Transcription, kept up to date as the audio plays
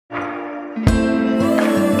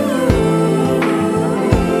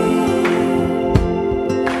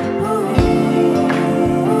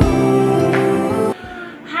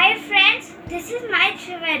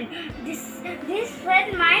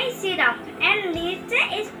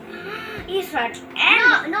front.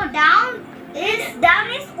 And no, down is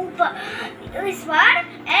upper is one,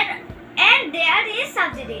 and there is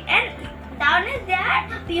subsidy, and down is there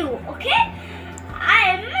view. Okay, I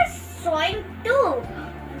am showing too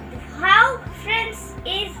how friends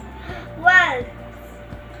is world.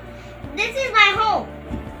 This is my home.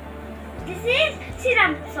 This is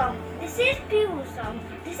Siram song. This is Piu song.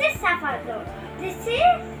 This is Safa song. This is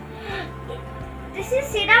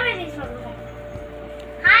Siram song.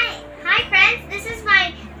 Hi friends. This is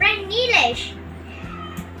my friend Nilesh.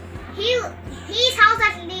 His house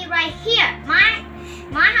actually right here. My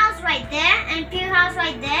house right there, and Piu's house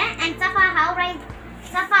right there, and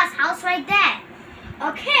Safa's house right there.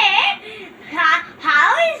 Okay.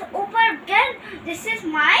 How is upper then? This is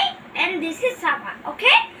my and this is Safa.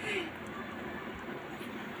 Okay.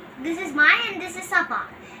 This is mine and this is Safa.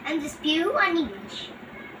 And this Piu and English.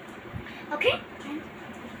 Okay.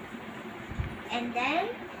 And then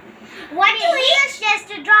what do you eat? Just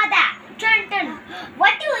to draw that. Turn.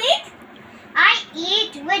 What do you eat? I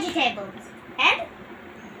eat vegetables. And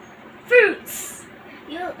fruits.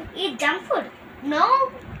 You eat junk food?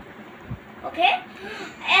 No. Okay.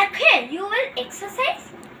 Okay. You will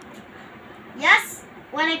exercise? Yes.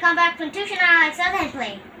 When I come back from tuition, I'll exercise and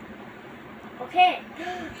play. Okay.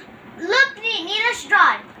 Look, Nilesh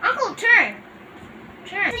draw. Uncle, turn.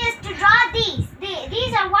 Just to draw these.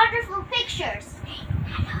 These are wonderful pictures.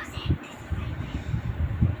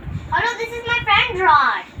 Hello, this is my friend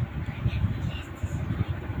Rod.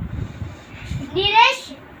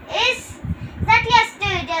 Nilesh is that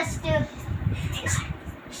just to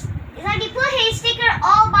he put his sticker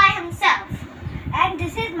all by himself. And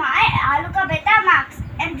this is my Alu ka beta Max,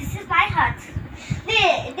 and this is my heart.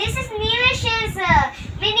 This is Nilesh's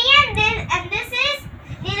mini, and this is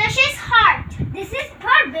Nilesh's heart. This is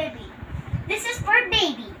for baby. This is for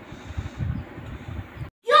baby.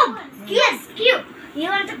 Cube. Yes, cube. You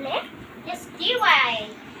want to play? Yes, cube.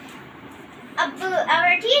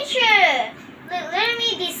 Our teacher learned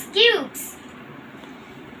me these cubes.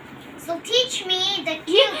 So teach me the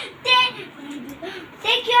cube.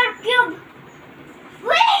 Take your cube.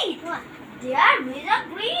 Wait! What? They are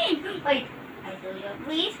green. Wait, I do your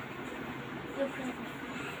green.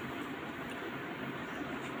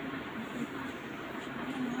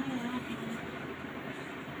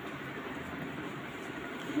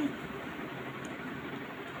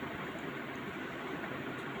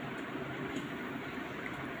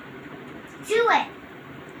 Do it.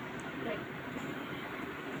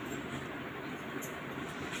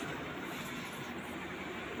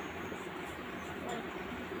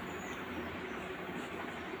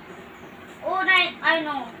 Oh, I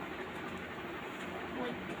know.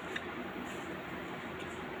 Wait.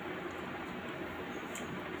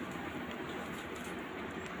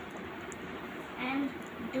 And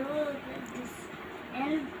do this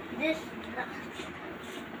and this.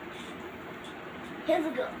 Here we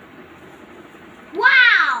go.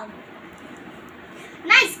 Wow!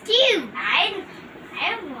 Nice cube. I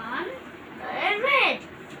want red.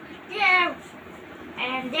 There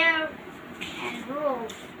and there and blue.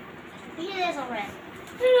 Here is a red.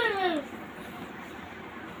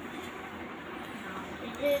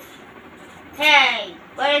 Hey,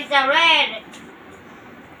 where is the red?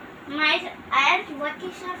 And what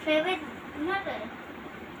is your favorite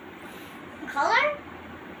Color?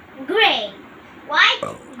 Gray. White?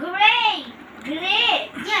 Gray.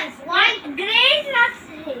 Yes, white. Gray is not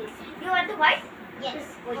safe. You want the white? Yes.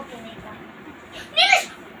 Wait. Okay, make one.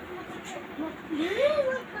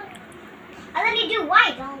 Nilesh! I let you do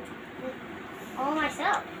white. All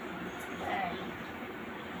myself.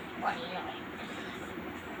 What do you like?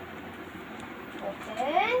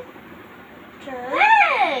 Okay. Turn.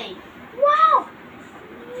 Hey! Wow!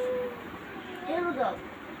 Here we go.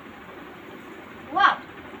 Wow.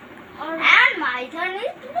 And my turn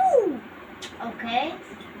is blue. Okay.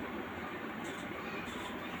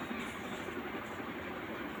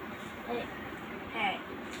 Hey.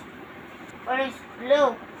 What is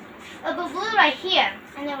blue? But blue right here.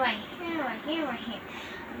 And then right here.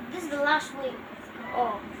 This is the last week.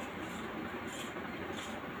 Oh.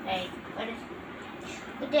 Hey, what is?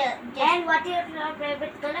 And what is your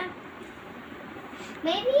favorite color?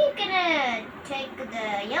 maybe you're gonna take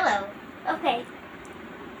the yellow. Okay.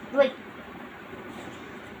 Wait.